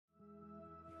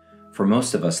For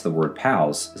most of us, the word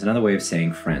pals is another way of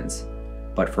saying friends.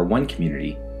 But for one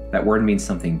community, that word means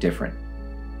something different.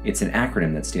 It's an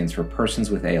acronym that stands for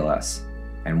Persons with ALS,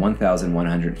 and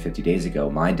 1,150 days ago,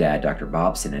 my dad, Dr.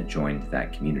 Bob Sinnott, joined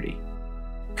that community.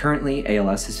 Currently,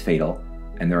 ALS is fatal,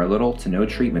 and there are little to no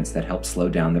treatments that help slow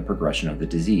down the progression of the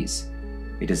disease.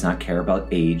 It does not care about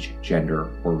age, gender,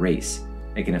 or race.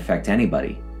 It can affect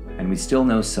anybody, and we still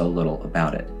know so little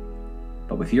about it.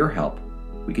 But with your help,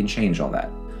 we can change all that.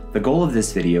 The goal of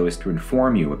this video is to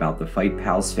inform you about the fight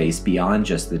pals face beyond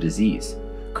just the disease.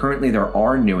 Currently, there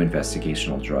are new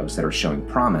investigational drugs that are showing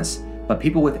promise, but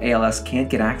people with ALS can't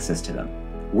get access to them.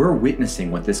 We're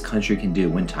witnessing what this country can do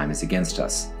when time is against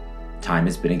us. Time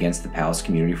has been against the pals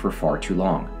community for far too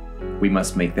long. We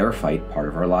must make their fight part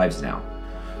of our lives now.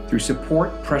 Through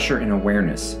support, pressure, and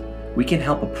awareness, we can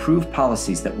help approve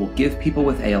policies that will give people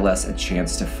with ALS a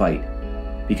chance to fight.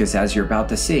 Because as you're about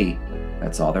to see,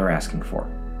 that's all they're asking for.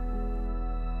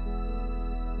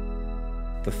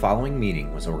 The following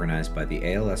meeting was organized by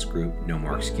the ALS group No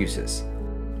More Excuses.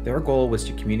 Their goal was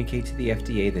to communicate to the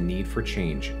FDA the need for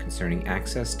change concerning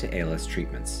access to ALS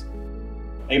treatments.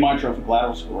 Amyotrophic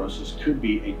lateral sclerosis could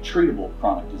be a treatable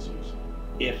chronic disease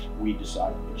if we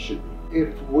decide it should be.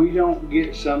 If we don't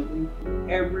get something,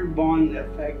 everyone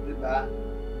affected by it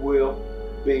will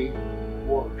be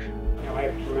worse. I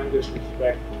have tremendous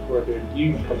respect for the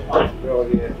huge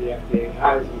responsibility that the FDA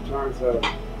has in terms of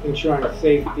ensuring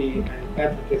safety and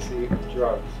efficacy of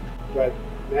drugs. But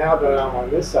now that I'm on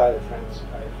this side of the fence,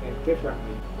 I think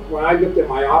differently. When I looked at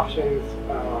my options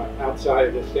outside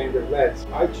of the standard meds,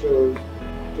 I chose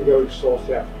to go to Seoul,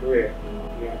 South Korea.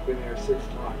 I've been there 6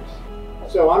 times.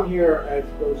 So I'm here as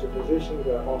both a physician,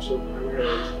 but also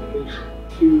primarily as a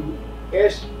patient, to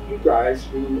ask you guys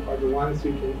who are the ones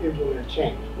who can implement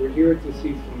change. We're here to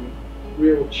see some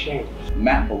real change.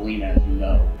 Matt Bellina, as you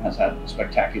know, has had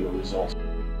spectacular results.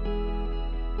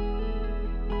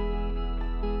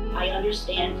 I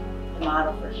understand the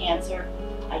model for cancer.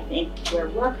 I think where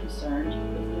we're concerned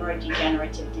with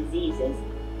neurodegenerative diseases,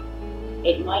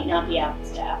 it might not be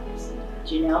apples to apples,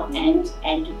 you know,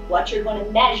 and what you're going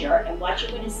to measure and what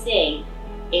you're going to see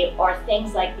are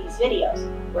things like these videos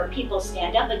where people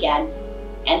stand up again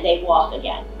and they walk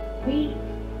again. We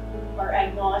are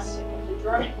agnostic. If the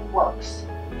drug works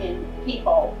in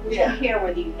people, we don't care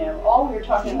whether you know. All we're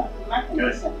talking about the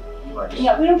mechanism.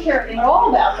 Yeah, we don't care at all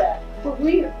about that. But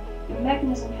the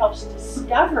mechanism helps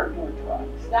discover more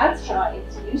drugs. That's why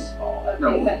it's useful.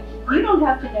 Okay, but you don't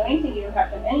have to know anything. You don't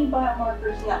have to have any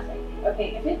biomarkers, nothing.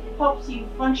 Okay, if it helps you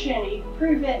function and you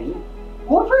prove it,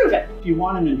 we'll prove it. If you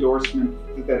want an endorsement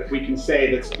that we can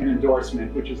say that's an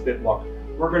endorsement, which is that, look,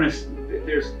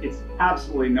 it's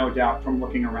absolutely no doubt from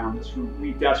looking around this room,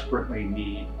 we desperately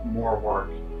need more work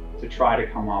to try to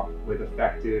come up with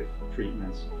effective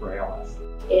treatments for ALS.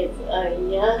 It's a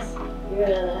yes, you're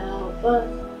gonna help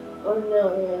us, or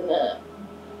no, you're not.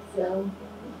 So,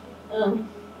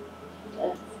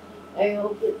 I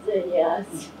hope it's a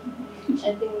yes.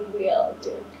 I think we all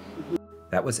do.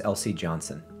 That was Elsie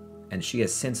Johnson, and she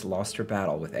has since lost her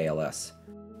battle with ALS,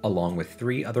 along with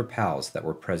 3 other pals that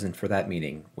were present for that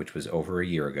meeting, which was over a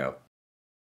year ago.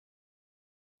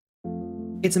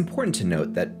 It's important to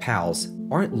note that pals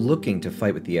aren't looking to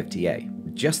fight with the FDA,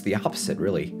 just the opposite,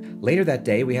 really. Later that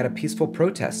day, we had a peaceful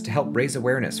protest to help raise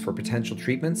awareness for potential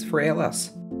treatments for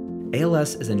ALS.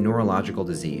 ALS is a neurological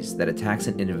disease that attacks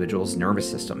an individual's nervous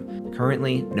system.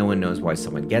 Currently, no one knows why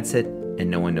someone gets it, and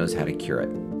no one knows how to cure it.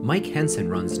 Mike Henson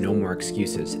runs No More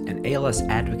Excuses, an ALS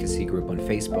advocacy group on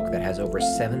Facebook that has over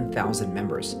 7,000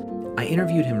 members. I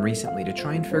interviewed him recently to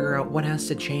try and figure out what has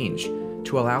to change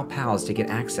to allow pals to get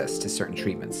access to certain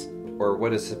treatments. Or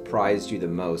what has surprised you the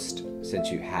most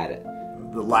since you've had it?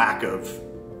 The lack of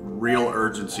real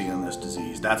urgency in this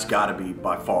disease. That's got to be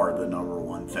by far the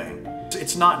 #1 thing.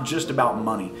 It's not just about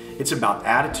money. It's about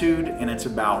attitude and it's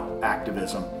about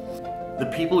activism. The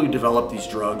people who develop these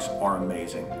drugs are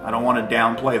amazing. I don't want to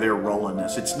downplay their role in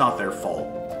this. It's not their fault.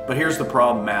 But here's the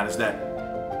problem, Matt, is that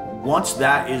once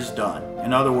that is done,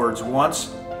 in other words,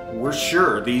 once we're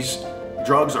sure these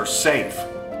drugs are safe,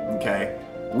 okay,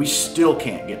 we still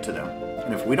can't get to them.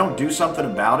 And if we don't do something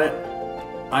about it,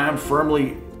 I am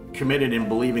firmly committed in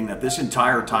believing that this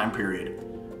entire time period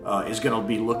is going to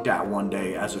be looked at one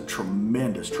day as a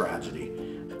tremendous tragedy.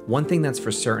 One thing that's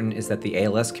for certain is that the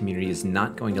ALS community is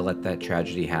not going to let that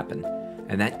tragedy happen.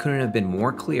 And that couldn't have been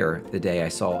more clear the day I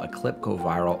saw a clip go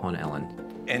viral on Ellen.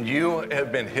 And you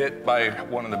have been hit by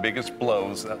one of the biggest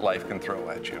blows that life can throw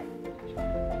at you.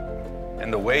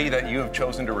 And the way that you have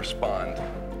chosen to respond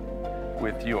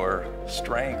with your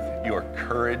strength, your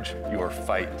courage, your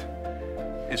fight,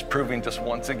 is proving just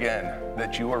once again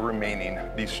that you are remaining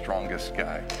the strongest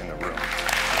guy in the room.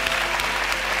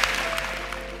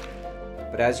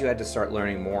 But as you had to start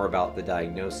learning more about the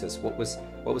diagnosis, what was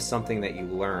something that you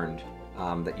learned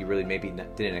that you really maybe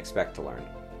didn't expect to learn?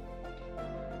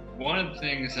 One of the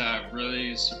things that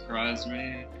really surprised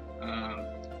me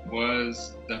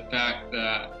was the fact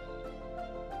that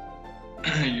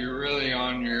you're really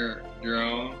on your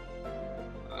own.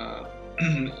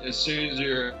 As soon as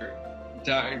you're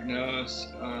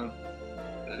diagnosed,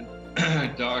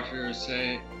 the doctors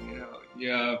say, you know, you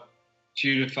have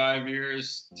 2 to 5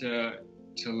 years to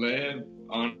live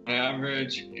on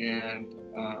average, and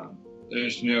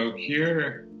there's no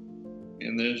cure,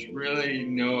 and there's really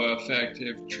no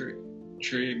effective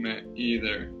treatment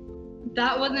either.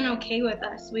 That wasn't okay with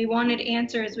us. We wanted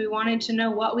answers. We wanted to know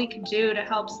what we could do to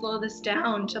help slow this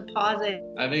down, to pause it.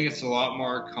 I think it's a lot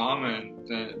more common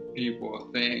than people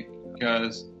think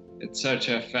because it's such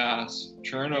a fast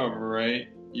turnover rate.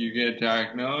 You get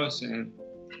diagnosed and,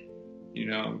 you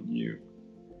know, you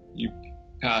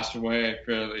pass away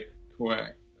fairly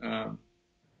quick.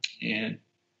 And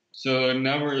so the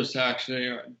numbers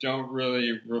actually don't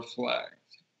really reflect.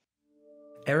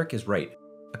 Eric is right.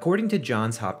 According to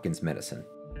Johns Hopkins Medicine,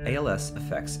 ALS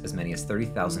affects as many as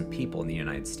 30,000 people in the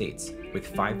United States, with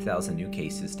 5,000 new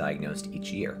cases diagnosed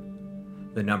each year.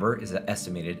 The number is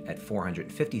estimated at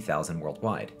 450,000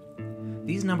 worldwide.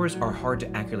 These numbers are hard to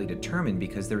accurately determine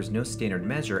because there is no standard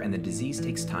measure and the disease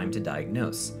takes time to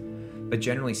diagnose. But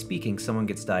generally speaking, someone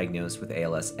gets diagnosed with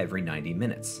ALS every 90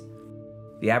 minutes.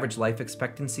 The average life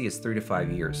expectancy is 3 to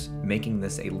 5 years, making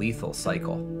this a lethal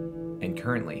cycle. And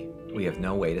currently, we have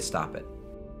no way to stop it.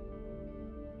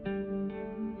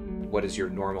 What does your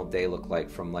normal day look like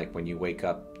from like when you wake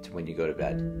up to when you go to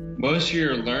bed? Most of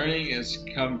your learning has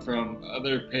come from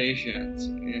other patients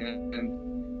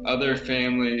and other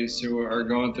families who are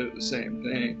going through the same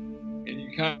thing. And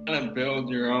you kind of build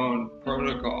your own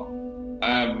protocol.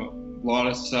 I have a lot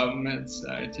of supplements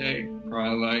that I take,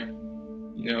 probably like,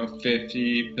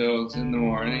 50 pills in the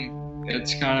morning.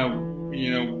 It's kind of,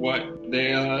 what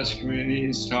the ALS community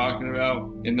is talking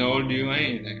about, and they'll do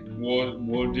anything.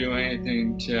 We'll do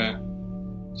anything to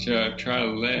try to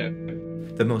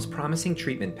live. The most promising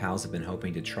treatment pals have been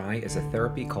hoping to try is a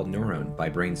therapy called Neurone by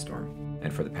Brainstorm.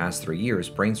 And for the past 3 years,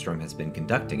 Brainstorm has been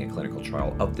conducting a clinical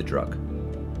trial of the drug.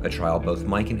 A trial both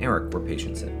Mike and Eric were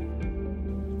patients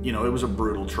in. You know, it was a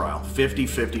brutal trial,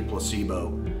 50-50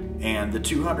 placebo. And the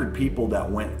 200 people that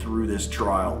went through this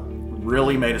trial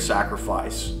really made a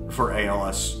sacrifice for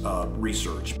ALS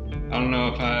research. I don't know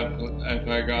if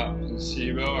I got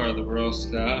placebo or the real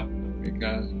stuff,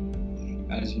 because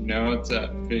as you know, it's a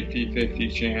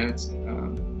 50-50 chance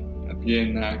of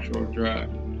getting the actual drug.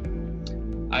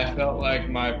 I felt like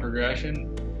my progression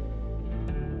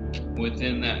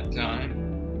within that time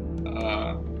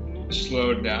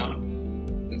slowed down.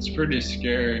 It's pretty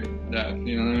scary, that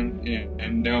feeling,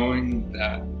 and knowing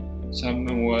that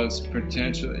something was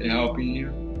potentially helping you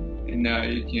and now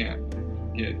you can't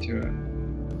get to it.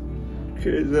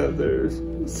 Because there's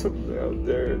something out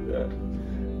there that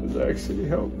is actually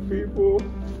helping people.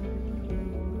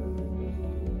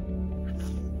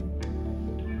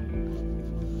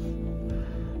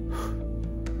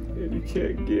 And you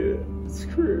can't get it. It's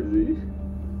crazy.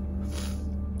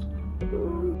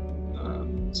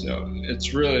 So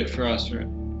it's really frustrating.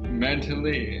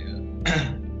 Mentally,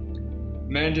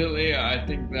 I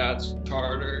think that's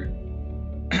harder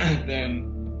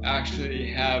than actually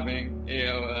having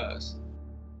ALS.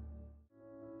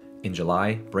 In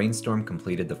July, Brainstorm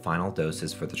completed the final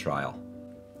doses for the trial.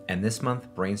 And this month,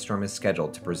 Brainstorm is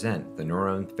scheduled to present the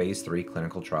Neurone Phase 3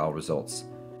 clinical trial results.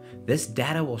 This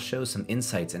data will show some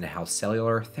insights into how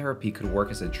cellular therapy could work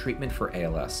as a treatment for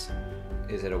ALS.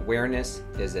 Is it awareness?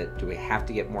 Do we have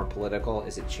to get more political?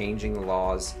 Is it changing the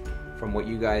laws? From what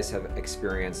you guys have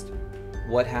experienced,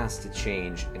 what has to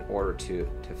change in order to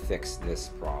fix this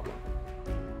problem?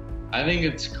 I think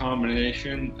it's a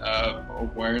combination of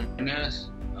awareness,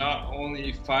 not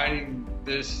only fighting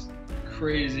this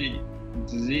crazy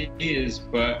disease,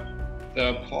 but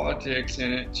the politics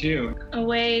in it too. A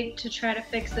way to try to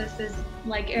fix this is,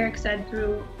 like Eric said,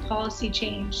 through policy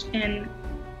change. And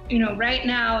right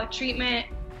now, treatment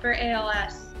for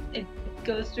ALS, it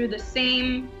goes through the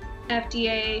same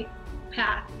FDA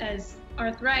path as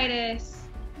arthritis,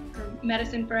 or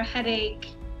medicine for a headache,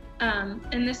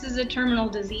 and this is a terminal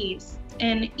disease.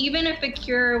 And even if a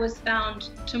cure was found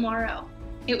tomorrow,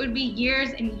 it would be years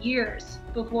and years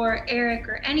before Eric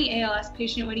or any ALS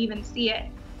patient would even see it,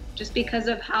 just because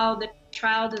of how the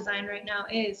trial design right now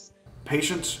is.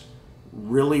 Patients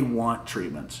really want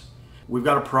treatments. We've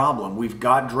got a problem. We've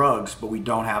got drugs, but we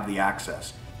don't have the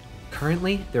access.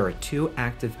 Currently, there are 2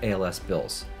 active ALS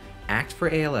bills. Act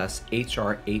for ALS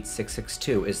HR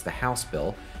 8662 is the House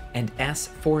bill, and S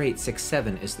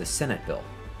 4867 is the Senate bill.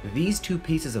 These 2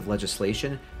 pieces of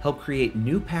legislation help create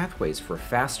new pathways for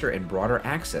faster and broader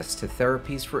access to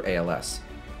therapies for ALS.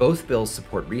 Both bills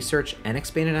support research and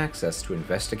expanded access to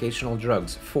investigational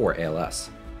drugs for ALS.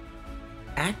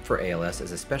 Act for ALS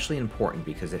is especially important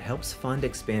because it helps fund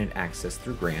expanded access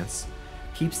through grants,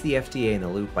 keeps the FDA in the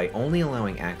loop by only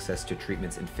allowing access to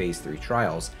treatments in phase 3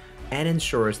 trials, and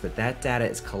ensures that data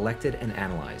is collected and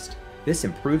analyzed. This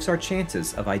improves our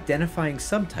chances of identifying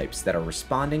subtypes that are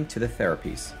responding to the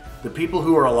therapies. The people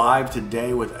who are alive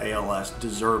today with ALS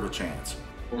deserve a chance.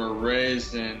 We're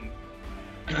raised in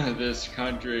this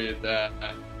country that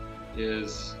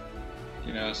is,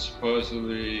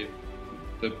 supposedly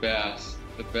the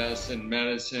best in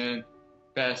medicine,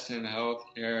 best in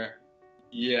healthcare,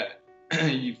 yet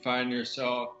you find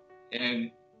yourself and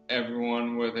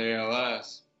everyone with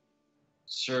ALS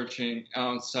searching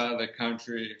outside the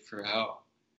country for help.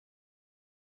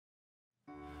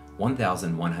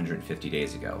 1,150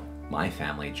 days ago, my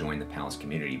family joined the pALS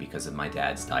community because of my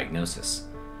dad's diagnosis,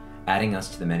 adding us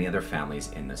to the many other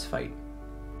families in this fight.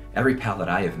 Every pal that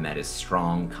I have met is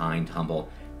strong, kind, humble,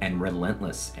 and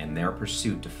relentless in their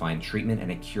pursuit to find treatment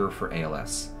and a cure for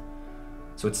ALS.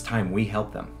 So it's time we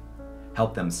help them.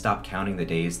 Help them stop counting the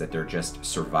days that they're just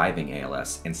surviving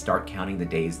ALS and start counting the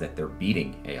days that they're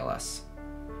beating ALS.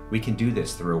 We can do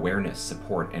this through awareness,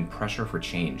 support, and pressure for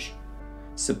change.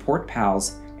 Support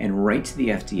pALS and write to the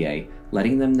FDA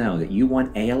letting them know that you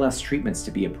want ALS treatments to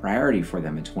be a priority for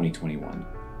them in 2021.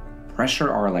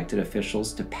 Pressure our elected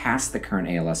officials to pass the current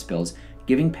ALS bills,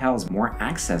 giving pALS more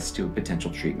access to potential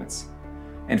treatments.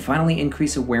 And finally,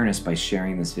 increase awareness by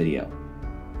sharing this video.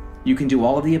 You can do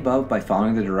all of the above by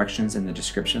following the directions in the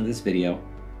description of this video,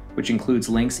 which includes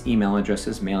links, email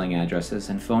addresses, mailing addresses,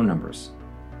 and phone numbers.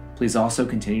 Please also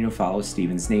continue to follow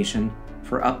StevensNation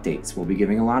for updates. We'll be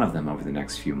giving a lot of them over the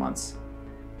next few months.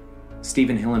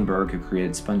 Steven Hillenburg, who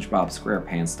created SpongeBob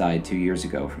SquarePants, died 2 years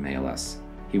ago from ALS.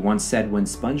 He once said, when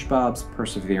SpongeBob's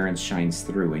perseverance shines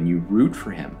through and you root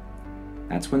for him,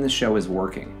 that's when the show is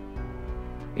working.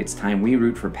 It's time we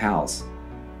root for pALS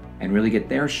and really get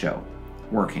their show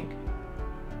working.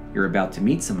 You're about to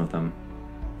meet some of them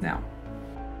now.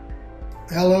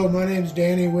 Hello, my name's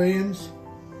Danny Williams.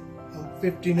 I'm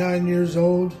 59 years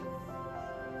old,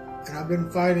 and I've been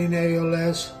fighting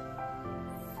ALS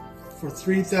for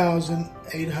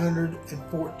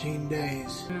 3,814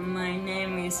 days. My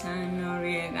name is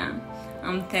Noriega.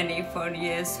 I'm 34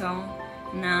 years old,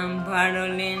 and I'm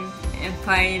battling and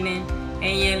fighting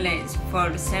ALS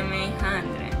for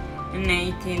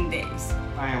 718 days.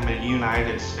 I am a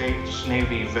United States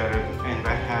Navy veteran, and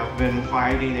I have been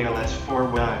fighting ALS for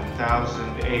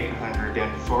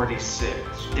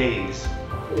 1,846 days.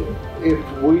 If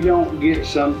we don't get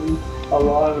something, a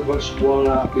lot of us will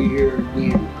not be here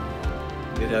again.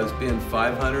 It has been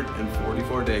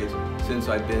 544 days since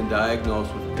I've been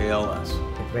diagnosed with ALS.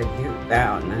 For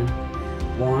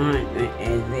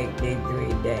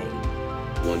 2,163 days.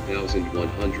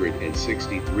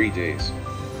 1,163 days.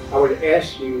 I would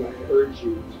ask you and urge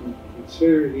you to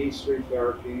consider these 3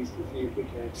 therapies to see if we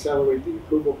can accelerate the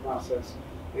approval process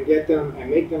and get them and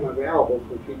make them available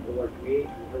for people like me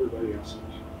and everybody else.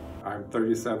 I'm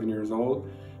 37 years old,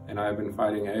 and I've been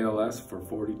fighting ALS for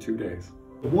 42 days.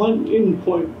 One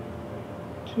endpoint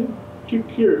to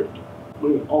cure it.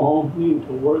 We all need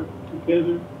to work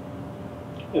together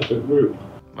as a group.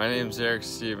 My name's Eric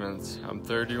Stevens. I'm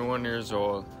 31 years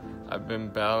old. I've been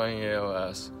battling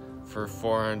ALS for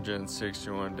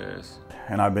 461 days.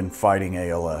 And I've been fighting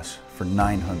ALS for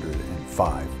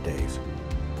 905 days.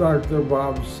 Dr.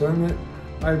 Bob Sennett,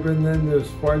 I've been in this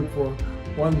fight for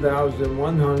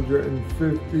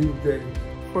 1,150 days.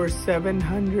 For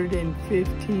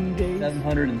 715 days.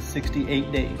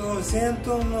 768 days.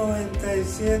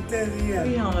 297 días.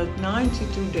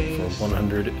 392 days. For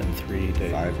 103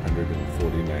 days.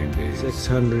 549 days.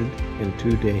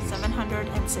 602 days.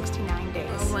 769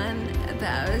 days.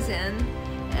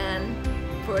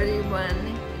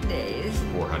 1,041 days.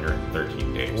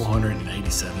 413 days.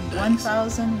 487 days.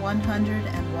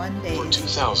 1,101 days. For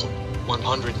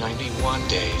 2,191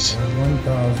 days.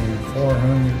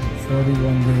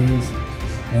 1,441 days,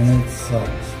 and it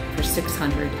sucks. For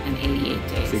 688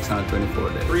 days. 624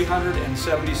 days.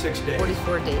 376 days.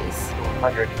 44 days.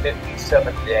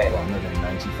 157 days.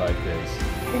 195 days.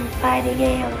 Been fighting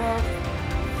ALS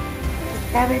for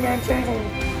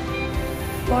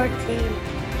 714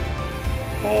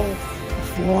 days.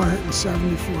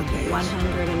 474 days.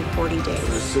 140 days.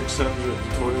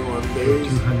 621 days.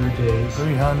 200 days.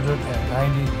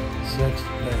 396 days.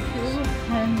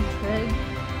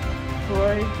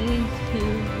 242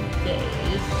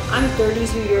 days. I'm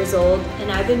 32 years old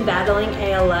and I've been battling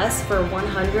ALS for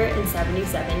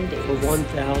 177 days. For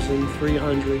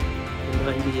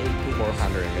 1,398 days.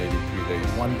 483 days.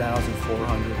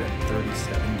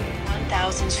 1,437 days.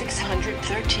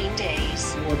 1,613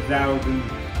 days.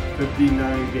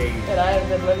 4,059 days. And I have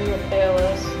been living with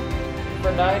ALS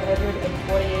for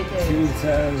 948 days.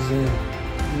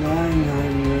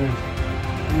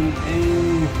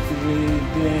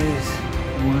 2,983 days.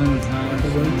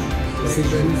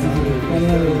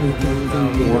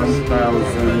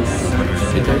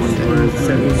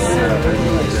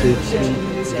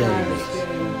 1,677 days.